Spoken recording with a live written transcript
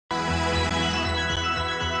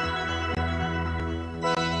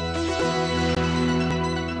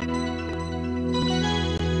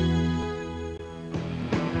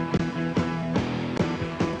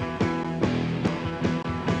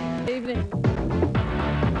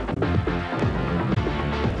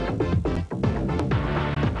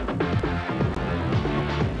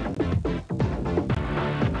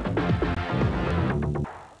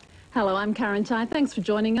Hello, I'm Karen Tai. Thanks for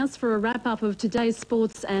joining us for a wrap-up of today's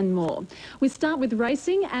sports and more. We start with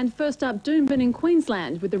racing and first up Doomben in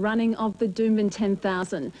Queensland with the running of the Doomben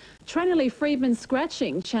 10,000. Trainer Lee Friedman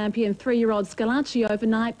scratching champion 3-year-old Scalacci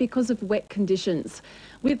overnight because of wet conditions.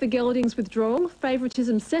 With the geldings' withdrawal,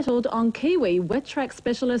 favouritism settled on Kiwi wet track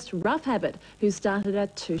specialist Rough Habit, who started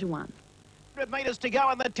at 2-1. 100 metres to go,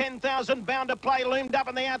 and the 10,000 bound to play loomed up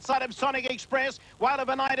on the outside of Sonic Express. While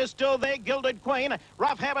Overnight is still there, Gilded Queen.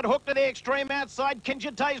 Rough Habit hooked to the extreme outside.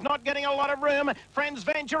 Kinjite's not getting a lot of room. Friends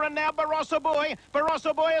Venture and now Barossa Boy.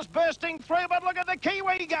 Barossa Boy is bursting through, but look at the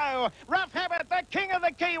Kiwi go. Rough Habit, the king of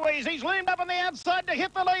the Kiwis. He's loomed up on the outside to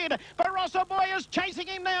hit the lead. Barossa Boy is chasing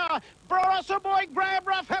him now. Barossa Boy grabbed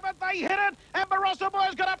Rough Habit. They hit it, and Barossa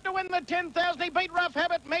Boy's got up to win the 10,000. He beat Rough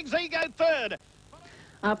Habit. Meg's Ego third.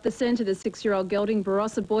 Up the centre, the 6-year-old gelding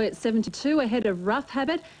Barossa Boy at 72 ahead of Rough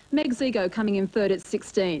Habit. Meg's Ego coming in third at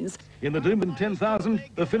 16s. In the Doomben 10,000,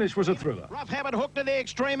 the finish was a thriller. Rough Habit hooked to the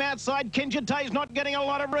extreme outside. Kinjite's not getting a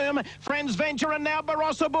lot of room. Friends Venture and now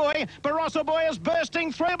Barossa Boy. Barossa Boy is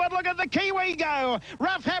bursting through, but look at the Kiwi go.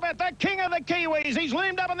 Rough Habit, the king of the Kiwis. He's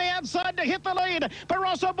loomed up on the outside to hit the lead.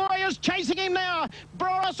 Barossa Boy is chasing him now.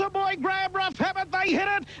 Barossa Boy grabbed Rough Habit. They hit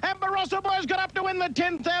it, and Barossa Boy's got up to win the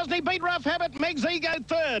 10,000. He beat Rough Habit. Meg's Ego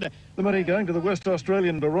third. The money going to the West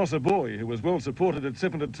Australian Barossa Boy, who was well supported at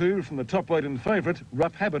 7-2 from the top weight and favourite,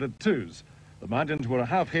 Rough Habit at 2s. The Mountains were a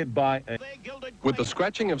half head by a... With the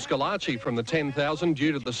scratching of Scalacci from the 10,000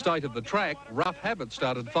 due to the state of the track, Rough Habit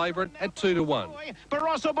started favourite at 2-1.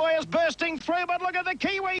 Barossa Boy is bursting through, but look at the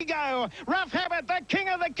Kiwi go. Rough Habit, the king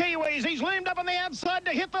of the Kiwis. He's loomed up on the outside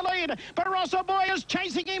to hit the lead. Barossa Boy is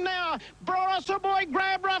chasing him now. Barossa Boy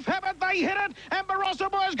grabbed Rough Habit. They hit it, and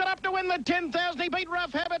Barossa Boy's got up to win the 10,000. He beat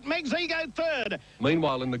Rough Habit. Meg's Ego third.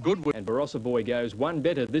 Meanwhile, in the Goodwood... And Barossa Boy goes one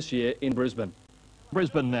better this year in Brisbane.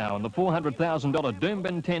 Brisbane now, and the $400,000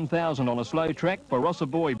 Doomben 10,000 on a slow track. Barossa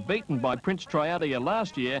Boy, beaten by Prince Triadia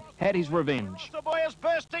last year, had his revenge. Barossa Boy is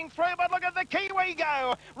bursting through, but look at the Kiwi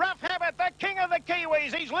go. Rough Habit, the king of the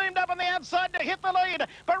Kiwis. He's loomed up on the outside to hit the lead.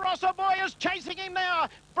 Barossa Boy is chasing him now.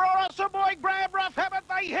 Barossa Boy grabbed Rough Habit.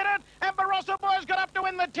 They hit it, and Barossa Boy's got up to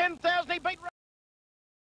win the 10,000. He beat